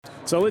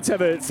So let's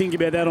have a think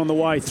about that on the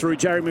way through.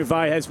 Jarrad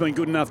McVeigh has been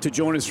good enough to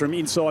join us from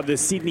inside the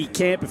Sydney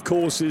camp, of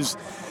course, as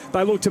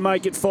they look to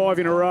make it 5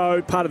 in a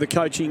row, part of the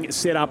coaching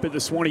setup at the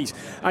Swannies.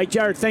 Hey,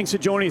 Jarrad, thanks for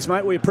joining us,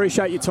 mate. We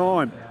appreciate your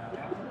time.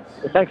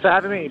 Thanks for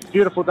having me. It's a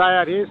beautiful day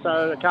out here,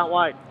 so I can't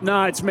wait.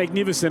 No, it's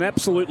magnificent.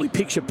 Absolutely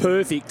picture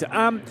perfect.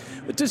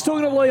 Just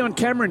talking to Leon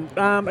Cameron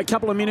a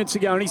couple of minutes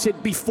ago, and he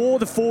said before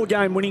the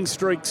 4-game winning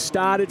streak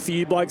started for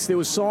you blokes, there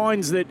were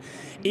signs that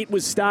it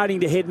was starting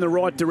to head in the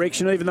right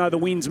direction, even though the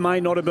wins may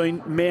not have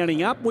been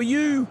mounting up. Were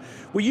you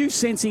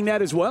sensing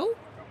that as well?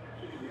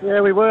 Yeah,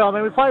 we were. I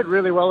mean, we played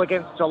really well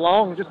against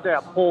Geelong. Just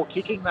our poor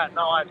kicking that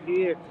night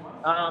here,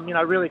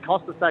 really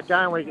cost us that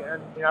game. We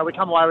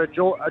come away with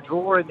a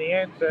draw in the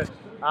end, but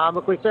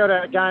look, we felt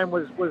our game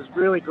was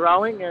really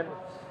growing, and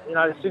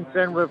since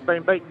then we've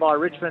been beaten by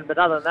Richmond. But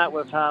other than that,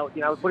 we've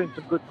put in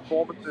some good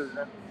performances,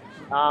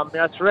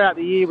 and throughout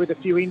the year with a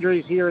few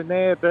injuries here and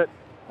there. But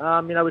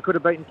we could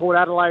have beaten Port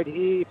Adelaide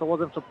here if it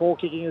wasn't for poor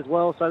kicking as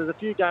well. So there's a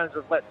few games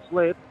we've let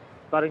slip.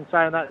 But in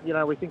saying that,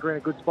 we think we're in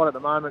a good spot at the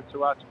moment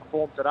to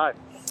perform today.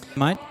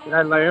 Mate.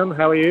 Liam,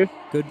 how are you?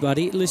 Good,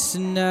 buddy.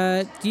 Listen,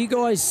 do you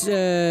guys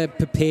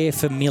prepare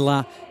for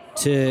Miller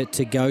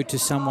to go to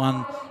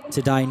someone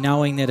today,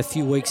 knowing that a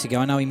few weeks ago,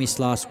 I know he missed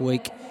last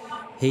week,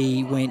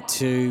 he went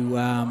to,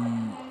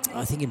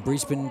 I think in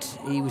Brisbane,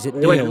 he was at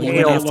Neil. He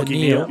went after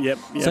Neil. Yep.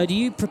 So do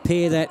you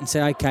prepare that and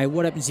say, okay,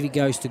 what happens if he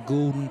goes to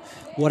Goulden?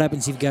 What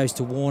happens if he goes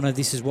to Warner?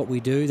 This is what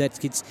we do. That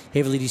gets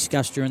heavily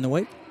discussed during the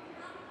week.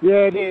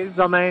 Yeah, it is.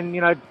 I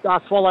mean, I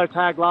swallow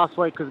tagged last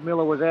week because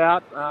Miller was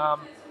out.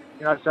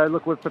 So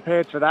look, we've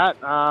prepared for that.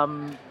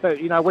 But,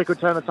 we could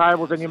turn the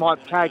tables and you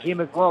might tag him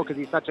as well because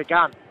he's such a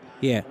gun.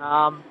 Yeah.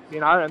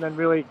 And then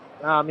really,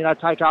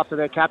 take after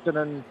their captain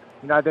and,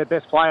 their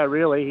best player,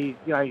 really.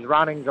 He's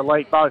running, he's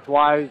elite both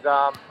ways.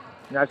 So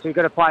you've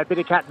got to play a bit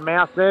of cat and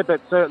mouse there,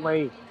 but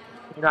certainly,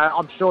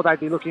 I'm sure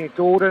they'd be looking at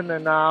Gordon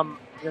and,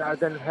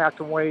 then how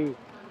can we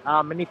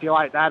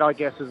manipulate that, I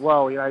guess, as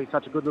well. He's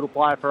such a good little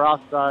player for us,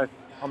 so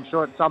I'm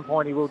sure at some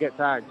point he will get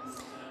tagged.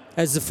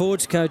 As the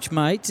forwards coach,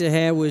 mate,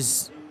 how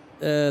was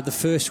the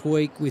first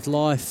week with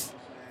life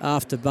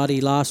after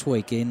Buddy last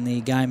week in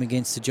the game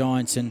against the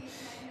Giants, and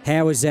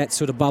how is that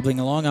sort of bubbling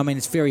along? I mean,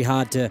 it's very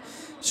hard to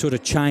sort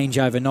of change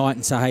overnight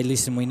and say, hey,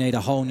 listen, we need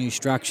a whole new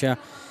structure.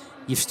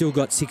 You've still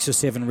got 6 or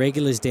 7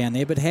 regulars down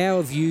there, but how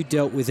have you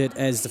dealt with it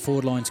as the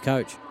forward lines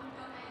coach?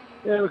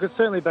 Yeah, look, it's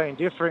certainly been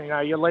different.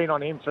 You lean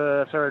on him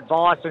for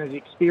advice and his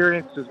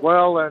experience as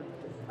well, and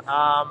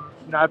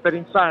but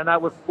in saying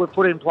that, we've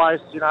put in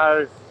place,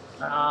 our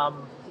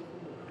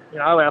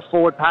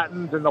forward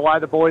patterns and the way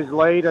the boys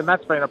lead, and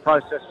that's been a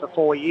process for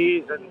 4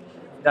 years. And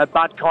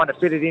Bud kind of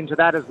fitted into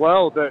that as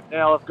well. But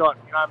now I've got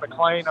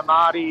McLean,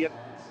 Amati,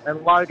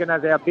 and Logan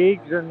as our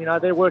bigs, and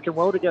they're working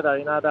well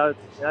together.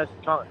 They're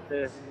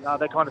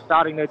kind of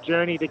starting their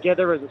journey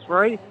together as a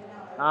three,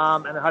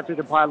 and hopefully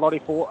can play a lot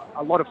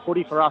of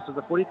footy for us as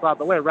a footy club.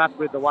 But we're wrapped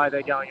with the way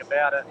they're going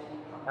about it.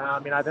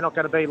 They're not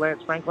going to be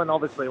Lance Franklin,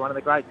 obviously one of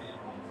the greats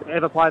to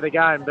ever play the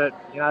game, but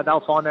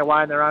they'll find their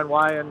way in their own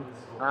way,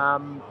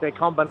 and their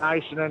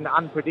combination and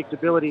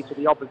unpredictability to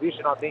the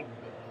opposition, I think,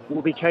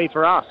 will be key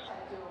for us.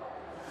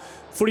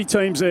 Footy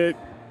teams are,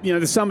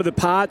 the sum of the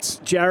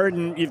parts, Jarrad,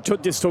 and you've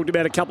just talked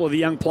about a couple of the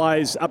young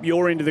players up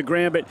your end of the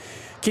ground, but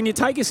can you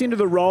take us into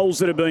the roles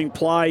that are being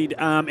played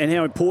and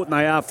how important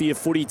they are for your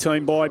footy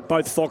team by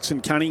both Fox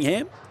and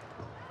Cunningham?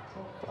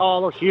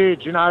 Oh, look,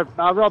 huge.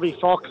 Robbie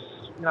Fox,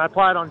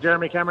 played on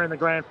Jeremy Cameron in the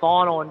grand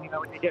final, and,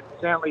 when you get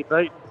soundly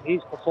beat,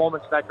 his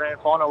performance at that grand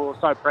final, we were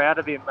so proud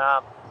of him.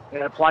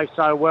 Play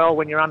so well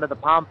when you're under the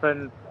pump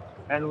and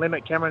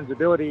limit Cameron's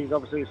ability. He's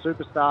obviously a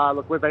superstar.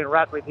 Look, we've been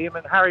wrapped with him,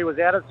 and Harry was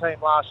out of the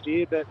team last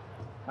year, but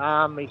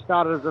he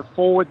started as a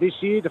forward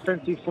this year,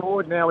 defensive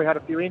forward. Now we had a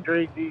few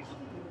injuries. He's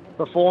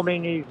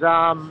performing his,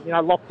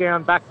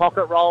 lockdown back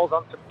pocket rolls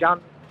on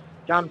some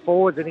gun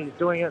forwards, and he's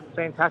doing it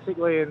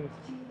fantastically. And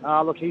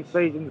his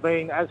season's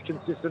been as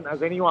consistent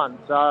as anyone.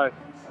 So,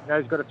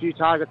 he's got a few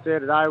targets there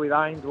today with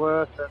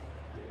Ainsworth and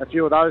a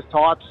few of those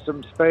types,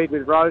 some speed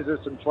with Roses,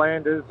 some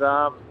Flanders.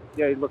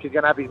 He's going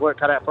to have his work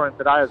cut out for him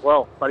today as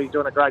well, but he's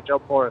doing a great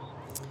job for us.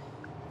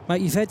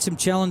 Mate, you've had some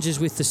challenges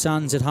with the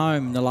Suns at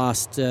home in the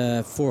last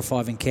 4 or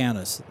 5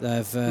 encounters.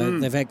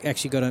 They've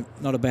actually got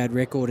not a bad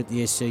record at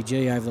the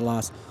SCG over the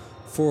last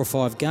 4 or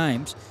 5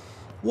 games.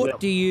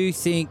 What do you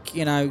think,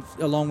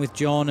 along with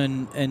John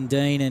and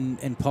Dean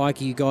and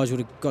Pikey, you guys would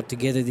have got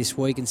together this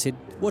week and said,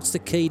 what's the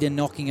key to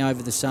knocking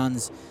over the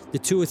Suns, the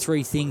 2 or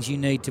 3 things you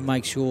need to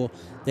make sure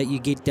that you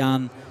get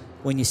done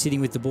when you're sitting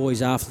with the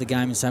boys after the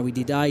game and say, we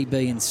did A,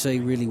 B and C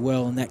really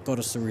well and that got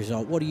us the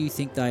result? What do you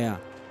think they are?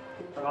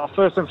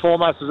 First and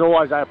foremost is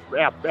always our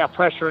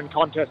pressure and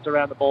contest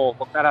around the ball.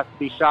 Look, that has to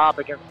be sharp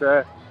against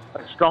a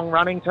strong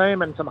running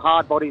team and some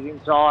hard bodies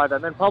inside.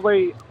 And then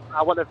probably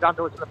what they've done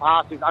to us in the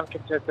past is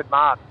uncontested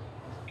marks.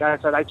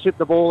 Okay, so they chip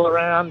the ball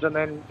around and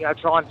then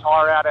try and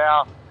tire out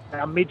our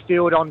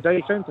midfield on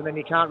defence, and then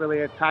you can't really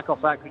attack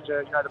off that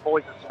because the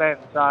boys are spent.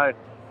 So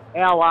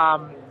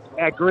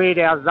our grid,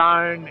 our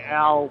zone,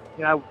 our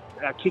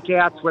kick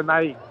outs when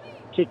they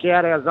kick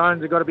out. Our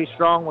zones have got to be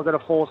strong. We've got to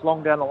force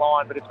long down the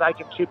line. But if they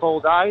can chip all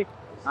day,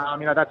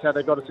 that's how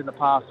they got us in the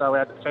past. So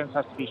our defence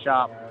has to be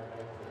sharp.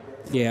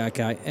 Yeah,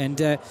 okay. And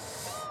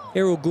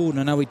Errol Goulden,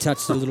 I know we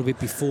touched a little bit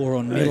before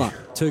on Miller.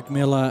 Tuke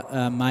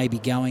Miller may be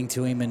going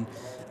to him. And,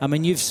 I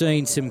mean, you've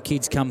seen some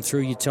kids come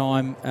through your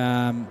time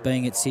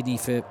being at Sydney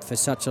for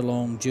such a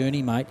long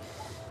journey, mate.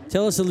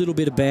 Tell us a little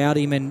bit about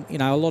him, and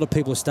a lot of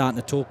people are starting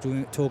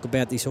to talk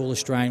about this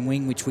All-Australian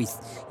wing, which we,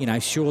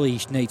 surely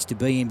he needs to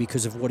be in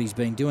because of what he's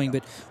been doing.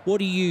 But what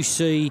do you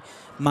see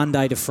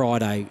Monday to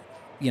Friday?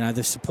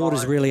 The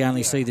supporters really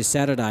only see the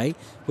Saturday,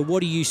 but what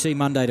do you see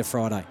Monday to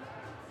Friday?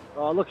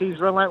 Oh, look, he's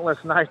relentless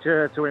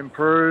nature to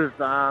improve.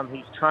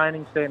 His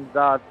training standards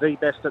are the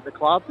best at the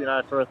club.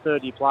 For a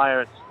third-year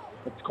player,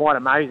 it's quite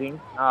amazing,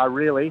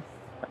 really.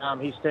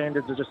 His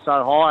standards are just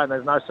so high, and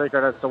there's no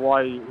secret as to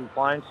why he's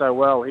playing so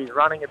well. His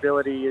running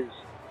ability is,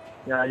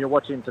 you're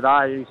watching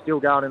today, he's still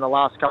going in the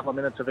last couple of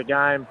minutes of the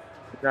game,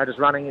 just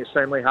running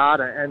extremely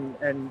hard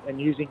and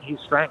using his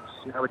strengths,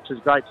 which is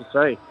great to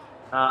see.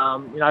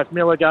 If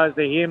Miller goes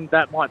to him,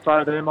 that might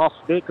throw them off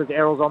a bit because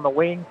Errol's on the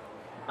wing.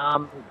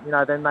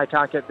 Then they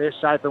can't get their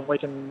shape and we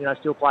can,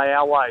 still play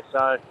our way.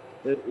 So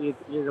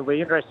it'll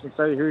be interesting to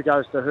see who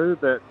goes to who,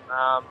 but...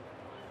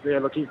 yeah,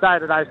 look, his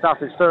day-to-day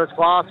stuff is first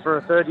class for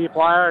a third-year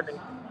player, and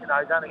he's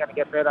only going to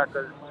get better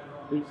because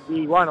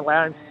he won't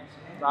allow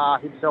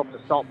himself to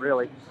stop,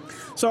 really.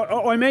 So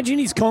I imagine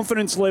his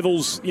confidence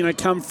levels,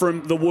 come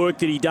from the work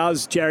that he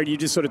does, Jarrad. You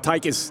just sort of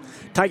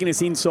taking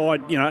us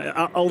inside,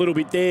 a little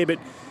bit there, but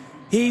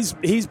his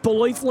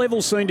belief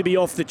levels seem to be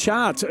off the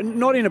charts,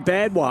 not in a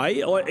bad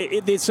way.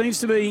 There seems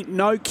to be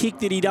no kick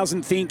that he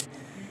doesn't think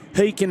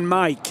he can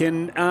make,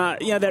 and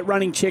that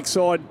running check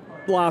side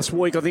last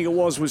week, I think it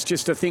was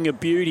just a thing of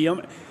beauty.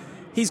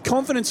 His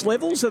confidence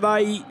levels, are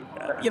they,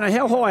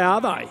 how high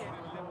are they?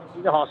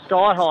 Oh,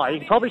 sky high.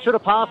 He probably should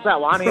have passed that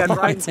one. He had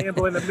Braden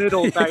Campbell in the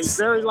middle, so he's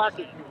very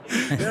lucky.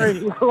 Very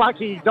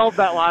lucky he dobbed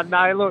that one.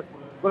 No,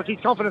 look, his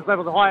confidence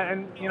levels are high,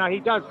 and, he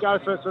does go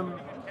for some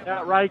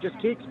outrageous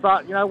kicks,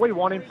 but, we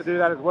want him to do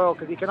that as well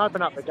because he can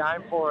open up the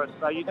game for us,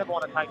 so you never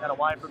want to take that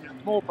away from him.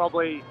 It's more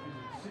probably,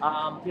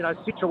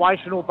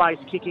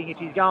 situational-based kicking if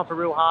he's going for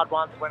real hard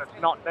ones when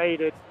it's not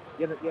needed.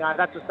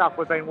 That's the stuff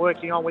we've been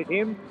working on with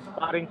him.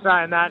 But in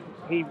saying that,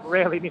 he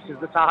rarely misses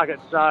the target.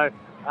 So,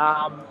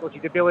 look,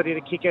 his ability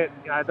to kick it,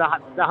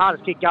 the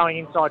hardest kick going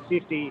inside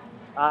 50,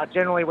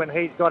 generally when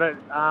he's got it,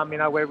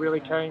 we're really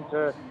keen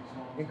to,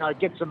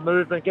 get some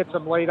movement, get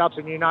some lead-ups,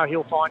 and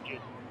he'll find you.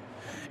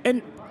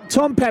 And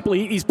Tom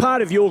Papley is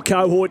part of your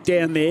cohort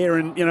down there,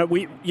 and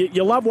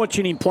you love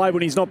watching him play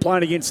when he's not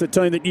playing against the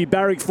team that you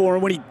barrack for,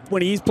 and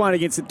when he is playing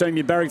against the team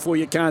you barrack for,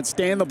 you can't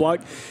stand the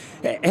bloke.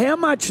 How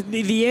much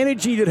the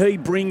energy that he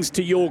brings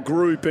to your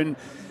group, and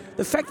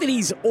the fact that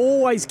he's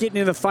always getting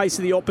in the face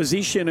of the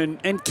opposition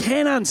and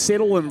can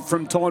unsettle them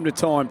from time to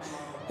time,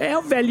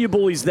 how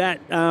valuable is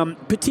that,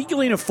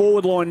 particularly in a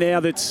forward line now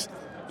that's,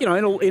 in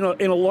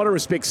a lot of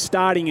respects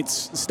starting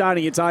its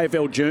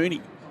AFL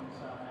journey?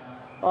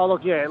 Oh,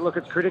 look,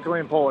 it's critically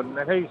important,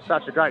 and he's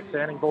such a great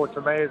sounding board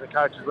for me as a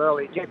coach as well.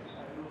 He gets,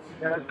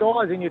 there's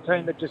guys in your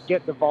team that just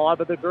get the vibe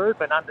of the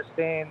group and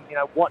understand,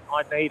 what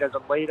I need as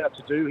a leader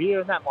to do here,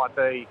 and that might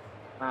be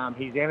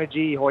his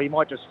energy, or he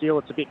might just feel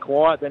it's a bit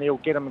quiet, then he'll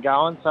get them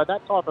going. So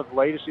that type of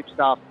leadership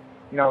stuff,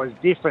 is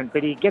different,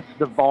 but he gets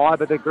the vibe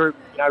of the group,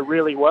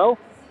 really well,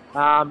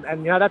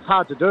 and that's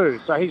hard to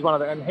do. So he's one of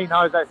the, and he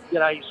knows that,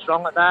 he's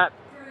strong at that,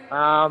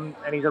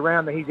 and he's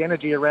around his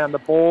energy around the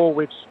ball,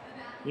 which.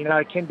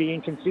 Can be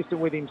inconsistent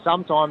with him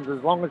sometimes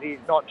as long as he's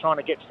not trying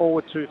to get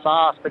forward too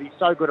fast, but he's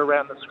so good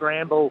around the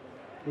scramble,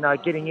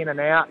 getting in and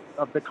out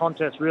of the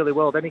contest really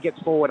well. Then he gets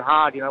forward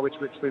hard, which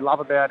we love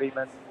about him.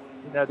 And,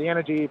 the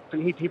energy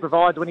he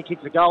provides when he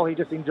kicks a goal, he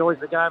just enjoys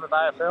the game of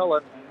AFL,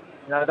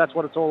 and, that's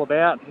what it's all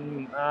about.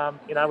 And,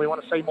 we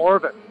want to see more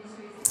of it.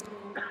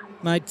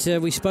 Mate,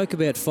 we spoke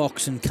about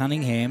Fox and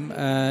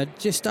Cunningham.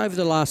 Just over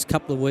the last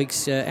couple of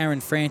weeks, Aaron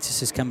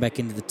Francis has come back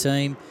into the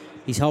team.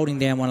 He's holding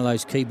down one of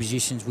those key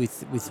positions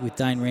with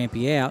Dane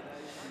Rampy out.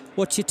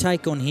 What's your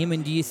take on him,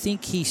 and do you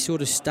think he's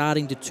sort of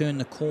starting to turn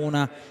the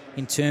corner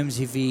in terms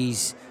of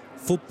his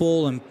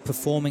football and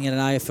performing at an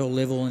AFL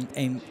level,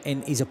 and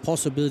is a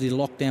possibility to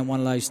lock down one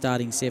of those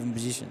starting 7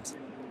 positions?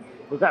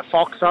 Was that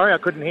Fox? Sorry, I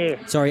couldn't hear.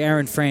 Sorry,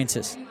 Aaron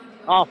Francis.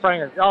 Oh,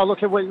 Francis. Oh,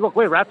 look,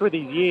 we're wrapped with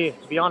his year,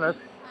 to be honest.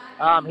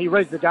 He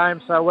reads the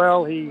game so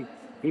well. He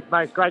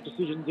makes great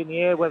decisions in the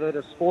air, whether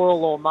to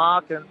spoil or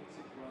mark, and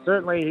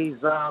certainly he's...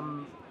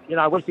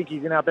 we think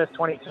he's in our best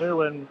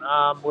 22, and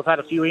we've had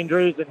a few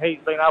injuries, and he's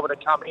been able to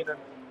come in and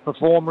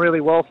perform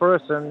really well for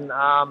us, and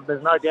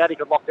there's no doubt he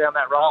could lock down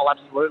that role,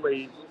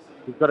 absolutely.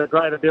 He's got a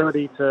great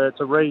ability to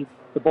read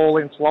the ball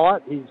in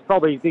flight.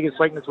 Probably his biggest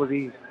weakness was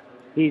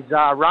his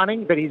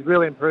running, but he's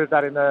really improved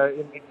that in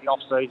the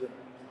off-season.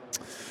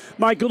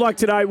 Mate, good luck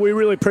today. We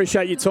really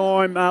appreciate your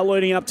time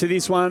leading up to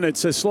this one.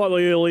 It's a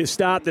slightly earlier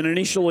start than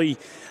initially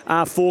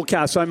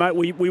forecast. So, mate,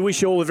 we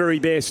wish you all the very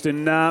best,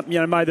 and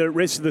may the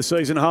rest of the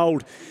season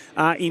hold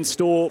in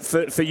store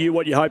for you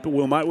what you hope it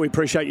will, mate. We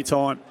appreciate your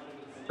time.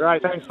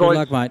 Great, thanks, boys. Good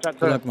luck, mate. Chat Good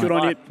soon. luck, mate. Good on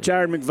Bye. you.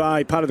 Jarrad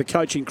McVeigh, part of the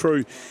coaching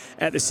crew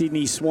at the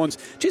Sydney Swans.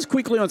 Just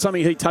quickly on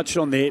something he touched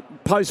on there,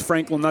 post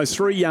Franklin, those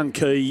 3 young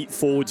key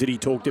forwards that he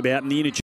talked about and the